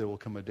yet, there will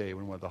come a day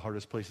when one of the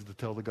hardest places to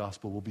tell the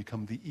gospel will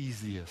become the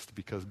easiest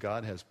because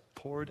God has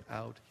poured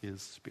out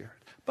His Spirit.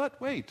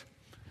 But wait,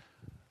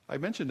 I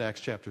mentioned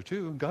Acts chapter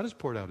 2. God has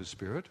poured out His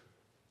Spirit.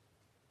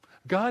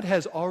 God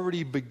has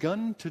already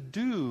begun to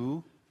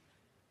do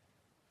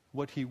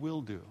what He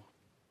will do.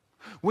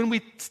 When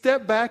we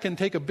step back and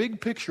take a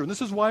big picture, and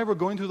this is why we're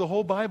going through the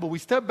whole Bible, we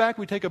step back,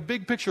 we take a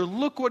big picture.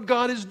 Look what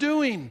God is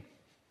doing.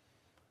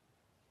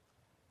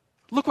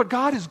 Look what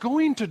God is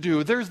going to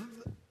do.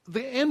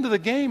 The end of the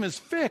game is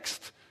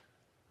fixed.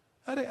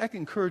 I can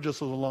encourage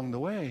us along the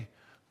way.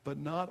 But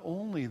not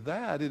only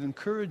that, it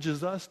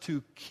encourages us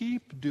to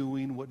keep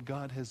doing what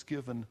God has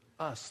given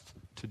us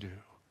to do.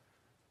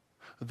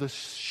 The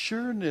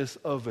sureness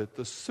of it,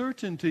 the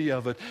certainty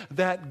of it,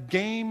 that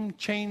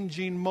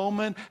game-changing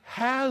moment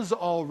has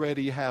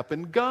already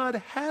happened. God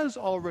has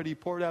already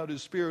poured out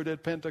His Spirit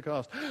at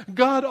Pentecost.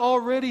 God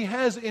already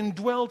has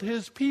indwelt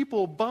His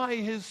people by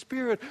His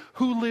Spirit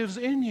who lives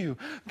in you.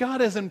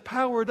 God has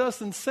empowered us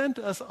and sent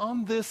us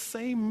on this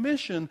same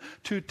mission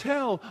to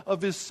tell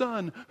of His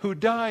Son who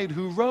died,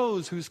 who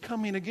rose, who's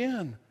coming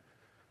again.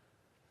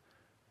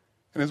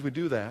 And as we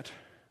do that,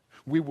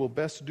 we will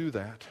best do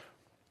that.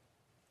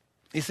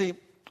 You see,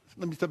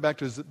 let me step back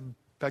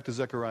to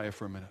Zechariah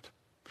for a minute.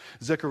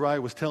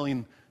 Zechariah was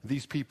telling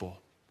these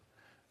people,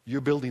 you're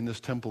building this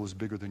temple is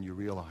bigger than you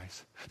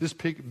realize. This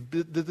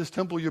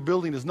temple you're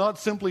building is not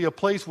simply a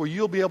place where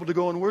you'll be able to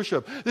go and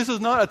worship. This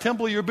is not a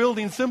temple you're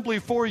building simply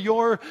for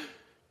your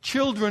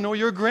children or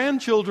your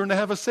grandchildren to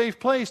have a safe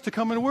place to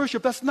come and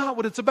worship. That's not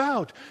what it's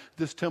about.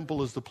 This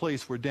temple is the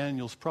place where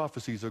Daniel's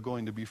prophecies are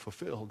going to be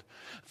fulfilled.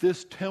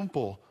 This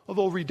temple,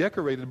 although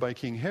redecorated by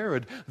King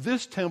Herod,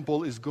 this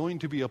temple is going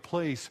to be a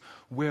place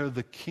where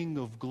the King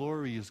of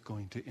Glory is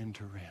going to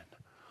enter in.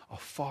 A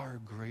far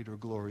greater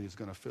glory is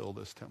going to fill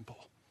this temple.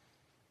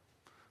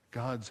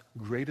 God's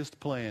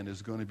greatest plan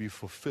is going to be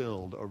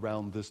fulfilled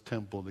around this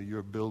temple that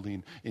you're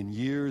building in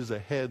years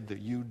ahead that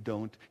you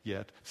don't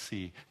yet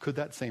see. Could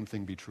that same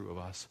thing be true of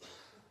us?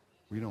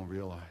 We don't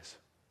realize.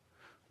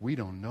 We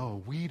don't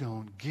know. We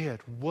don't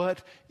get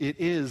what it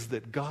is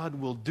that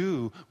God will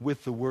do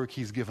with the work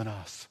He's given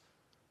us.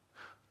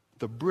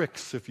 The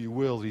bricks, if you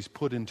will, He's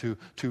put into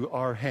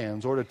our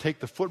hands. Or to take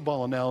the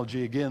football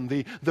analogy again,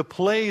 the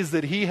plays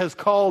that He has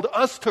called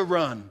us to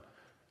run.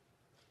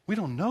 We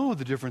don't know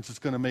the difference it's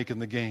going to make in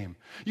the game.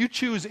 You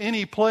choose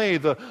any play,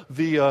 the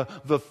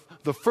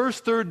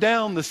first third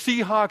down the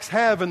Seahawks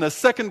have in the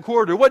second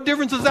quarter. What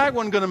difference is that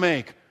one going to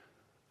make?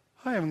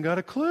 I haven't got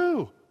a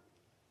clue.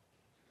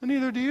 And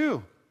neither do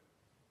you.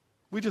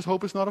 We just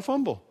hope it's not a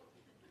fumble.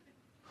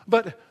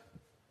 But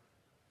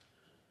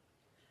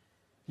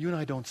you and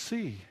I don't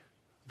see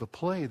the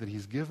play that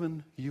He's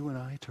given you and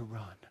I to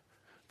run.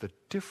 The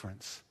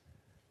difference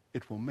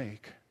it will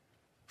make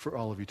for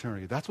all of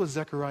eternity. That's what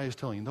Zechariah is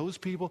telling those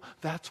people.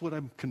 That's what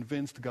I'm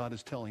convinced God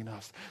is telling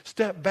us.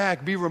 Step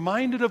back. Be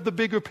reminded of the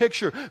bigger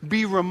picture.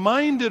 Be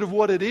reminded of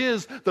what it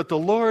is that the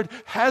Lord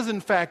has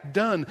in fact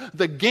done.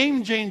 The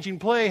game-changing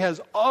play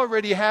has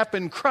already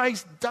happened.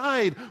 Christ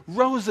died,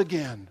 rose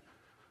again,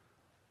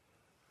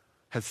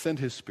 has sent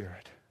His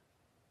Spirit.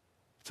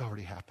 It's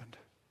already happened.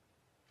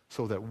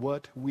 So that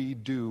what we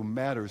do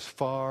matters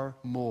far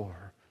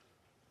more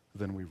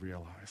than we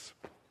realize.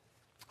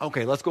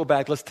 Okay, let's go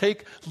back. Let's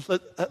take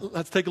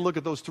a look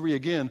at those three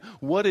again.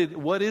 What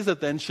is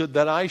it then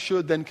that I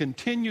should then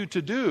continue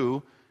to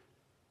do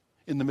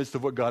in the midst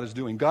of what God is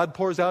doing? God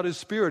pours out His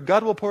Spirit.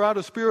 God will pour out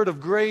a spirit of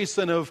grace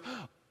and of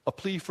a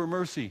plea for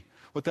mercy.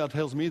 What that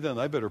tells me then,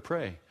 I better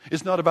pray.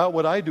 It's not about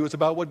what I do, it's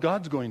about what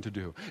God's going to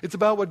do. It's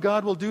about what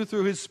God will do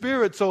through His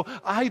Spirit, so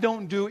I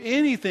don't do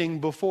anything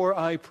before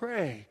I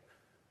pray.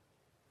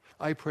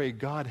 I pray,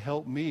 God,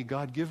 help me.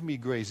 God, give me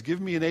grace. Give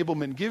me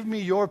enablement. Give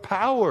me your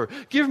power.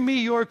 Give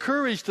me your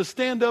courage to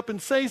stand up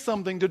and say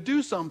something, to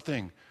do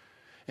something.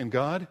 And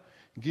God,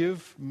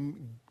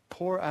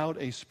 pour out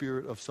a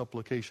spirit of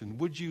supplication.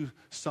 Would you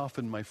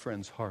soften my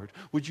friend's heart?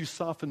 Would you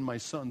soften my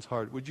son's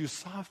heart? Would you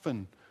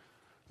soften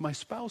my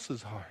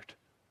spouse's heart?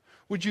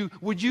 Would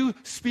you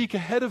speak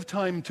ahead of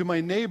time to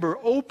my neighbor,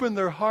 open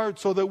their heart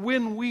so that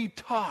when we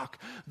talk,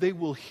 they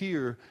will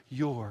hear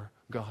your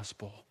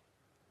gospel?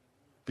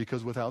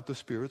 Because without the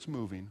Spirit's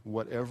moving,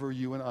 whatever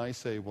you and I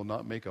say will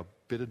not make a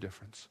bit of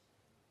difference.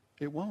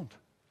 It won't.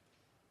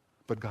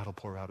 But God will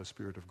pour out a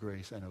spirit of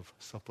grace and of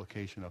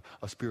supplication,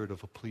 a spirit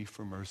of a plea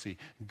for mercy.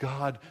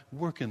 God,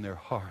 work in their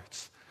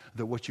hearts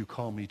that what you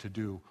call me to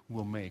do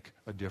will make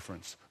a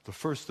difference. The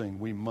first thing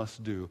we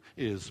must do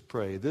is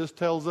pray. This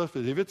tells us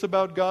that if it's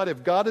about God,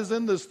 if God is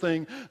in this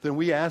thing, then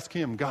we ask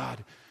him,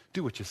 God,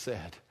 do what you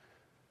said.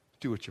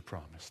 Do what you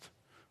promised.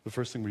 The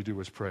first thing we do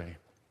is pray.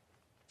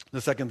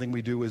 The second thing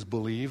we do is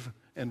believe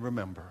and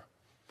remember.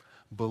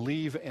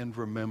 Believe and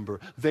remember.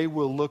 They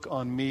will look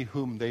on me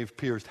whom they've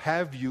pierced.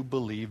 Have you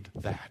believed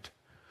that?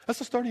 That's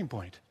the starting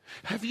point.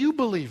 Have you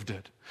believed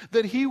it?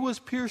 That he was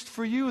pierced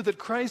for you, that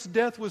Christ's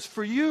death was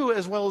for you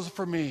as well as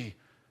for me.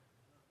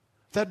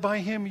 That by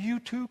him you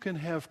too can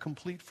have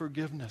complete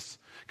forgiveness,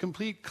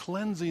 complete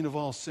cleansing of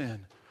all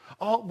sin.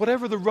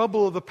 Whatever the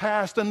rubble of the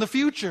past and the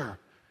future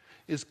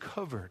is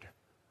covered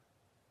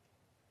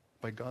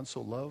by God so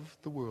loved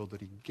the world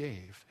that he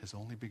gave his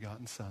only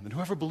begotten Son, that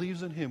whoever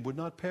believes in him would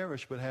not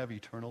perish but have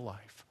eternal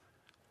life.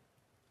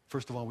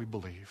 First of all, we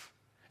believe.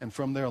 And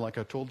from there, like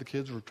I told the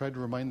kids, or tried to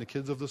remind the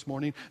kids of this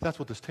morning, that's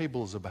what this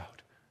table is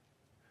about.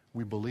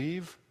 We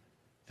believe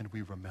and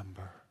we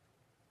remember.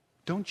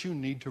 Don't you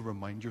need to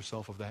remind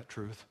yourself of that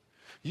truth?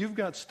 You've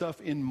got stuff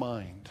in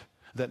mind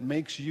that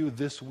makes you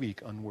this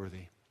week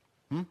unworthy.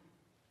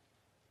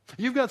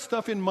 You've got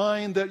stuff in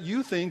mind that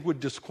you think would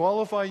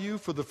disqualify you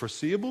for the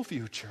foreseeable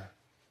future.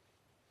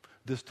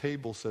 This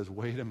table says,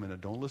 wait a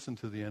minute, don't listen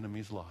to the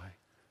enemy's lie.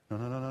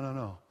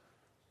 No.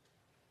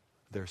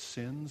 Their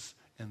sins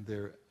and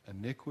their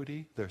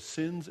iniquity, their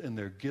sins and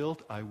their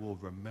guilt, I will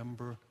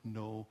remember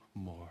no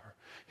more.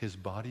 His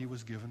body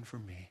was given for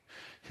me.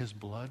 His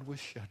blood was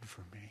shed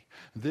for me.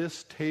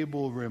 This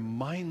table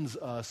reminds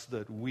us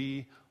that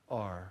we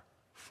are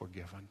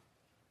forgiven.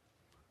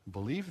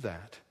 Believe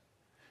that.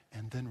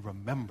 And then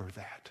remember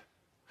that.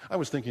 I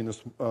was thinking this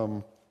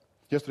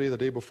yesterday, the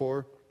day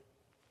before.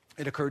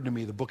 It occurred to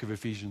me the book of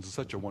Ephesians is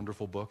such a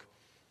wonderful book.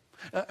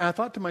 I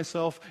thought to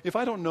myself, if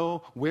I don't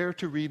know where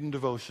to read in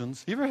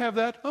devotions, you ever have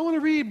that? I want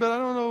to read, but I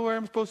don't know where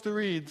I'm supposed to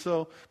read.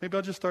 So maybe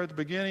I'll just start at the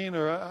beginning,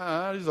 or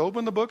I'll just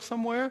open the book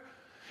somewhere.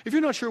 If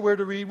you're not sure where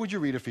to read, would you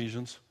read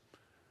Ephesians?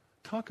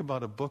 Talk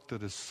about a book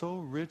that is so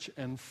rich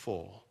and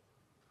full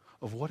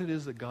of what it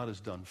is that God has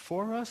done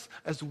for us,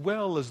 as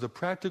well as the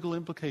practical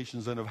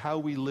implications and of how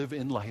we live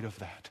in light of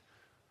that.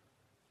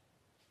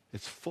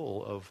 It's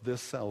full of this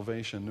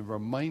salvation, a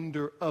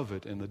reminder of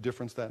it and the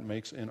difference that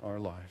makes in our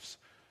lives.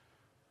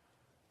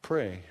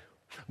 Pray,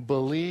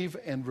 believe,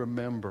 and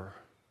remember.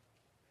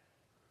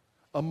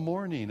 A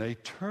mourning, a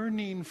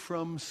turning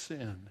from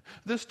sin.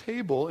 This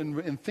table,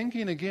 in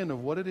thinking again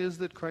of what it is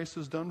that Christ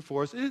has done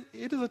for us,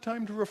 it is a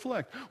time to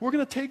reflect. We're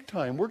going to take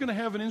time. We're going to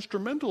have an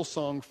instrumental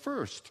song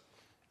first.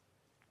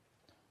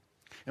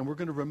 And we're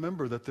going to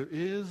remember that there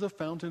is a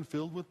fountain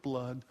filled with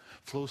blood,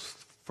 flows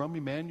from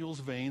Emmanuel's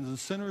veins, and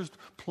sinners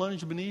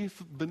plunged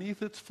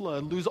beneath its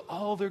flood lose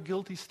all their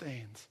guilty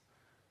stains.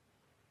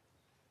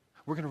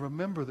 We're going to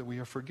remember that we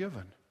are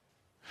forgiven.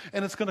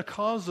 And it's going to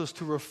cause us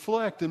to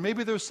reflect, and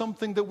maybe there's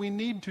something that we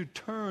need to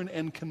turn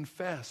and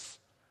confess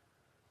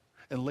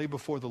and lay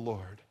before the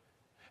Lord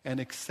and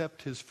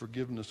accept his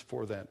forgiveness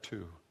for that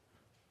too.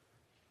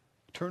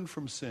 Turn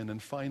from sin,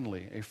 and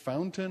finally, a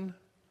fountain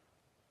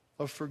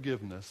of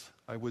forgiveness,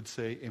 I would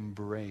say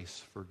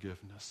embrace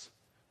forgiveness.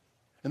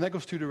 And that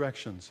goes two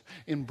directions.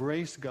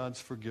 Embrace God's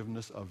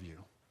forgiveness of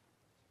you.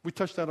 We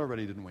touched that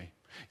already, didn't we?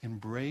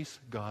 Embrace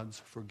God's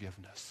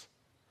forgiveness.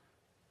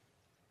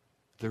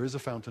 There is a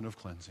fountain of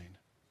cleansing.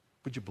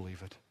 Would you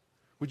believe it?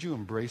 Would you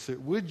embrace it?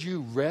 Would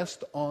you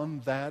rest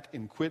on that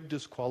and quit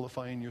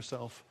disqualifying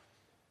yourself?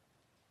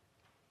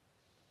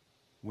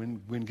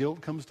 When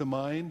guilt comes to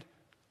mind,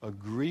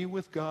 agree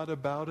with God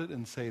about it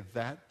and say,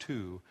 that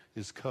too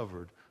is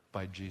covered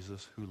by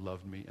Jesus who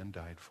loved me and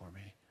died for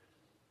me.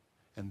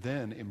 And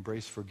then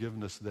embrace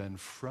forgiveness then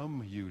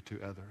from you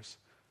to others.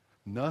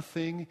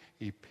 Nothing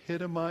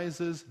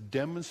epitomizes,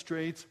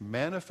 demonstrates,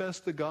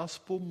 manifests the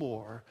gospel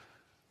more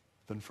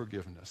than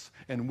forgiveness.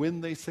 And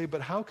when they say,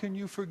 but how can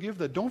you forgive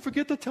that? Don't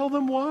forget to tell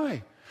them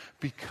why.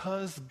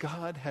 Because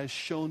God has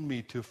shown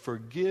me to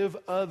forgive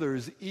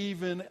others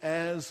even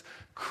as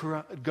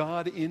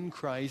God in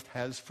Christ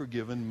has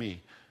forgiven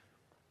me.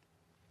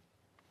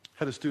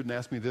 I had a student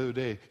ask me the other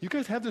day, you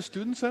guys have the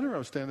student center? I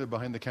was standing there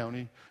behind the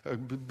counter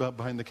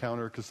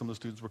because some of the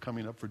students were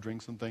coming up for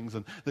drinks and things.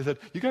 And they said,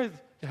 you guys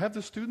have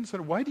the student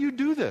center? Why do you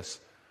do this?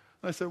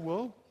 And I said,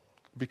 well,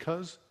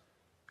 because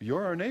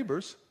you're our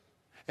neighbors.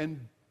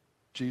 And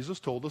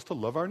Jesus told us to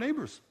love our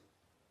neighbors.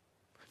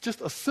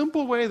 Just a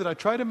simple way that I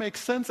try to make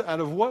sense out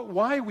of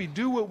why we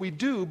do what we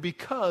do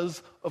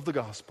because of the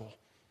gospel.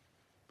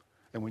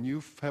 And when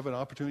you have an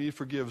opportunity to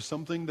forgive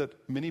something that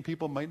many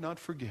people might not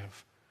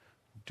forgive,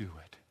 do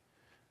it.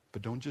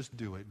 But don't just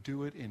do it.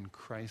 Do it in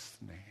Christ's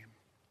name.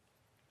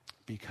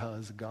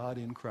 because God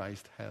in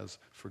Christ has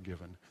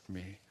forgiven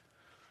me.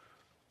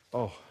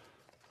 Oh,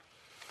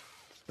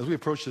 as we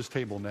approach this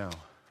table now,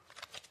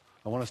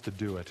 I want us to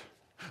do it.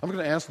 I'm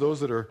going to ask those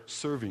that are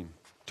serving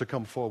to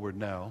come forward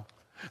now.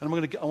 And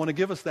I want to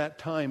give us that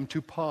time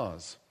to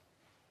pause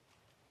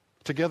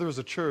together as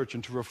a church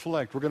and to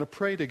reflect. We're going to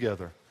pray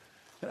together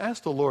and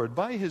ask the Lord,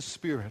 by His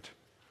Spirit,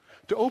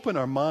 to open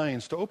our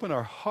minds, to open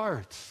our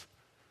hearts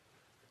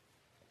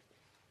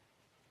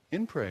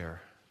in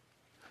prayer,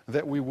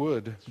 that we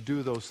would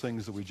do those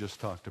things that we just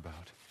talked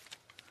about,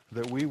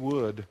 that we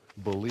would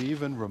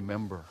believe and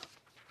remember.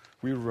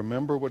 We would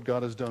remember what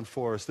God has done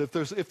for us. If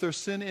there's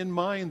sin in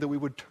mind, that we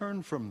would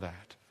turn from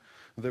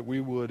that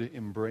we would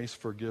embrace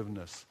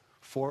forgiveness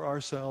for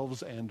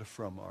ourselves and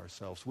from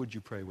ourselves. Would you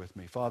pray with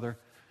me? Father,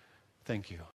 thank you.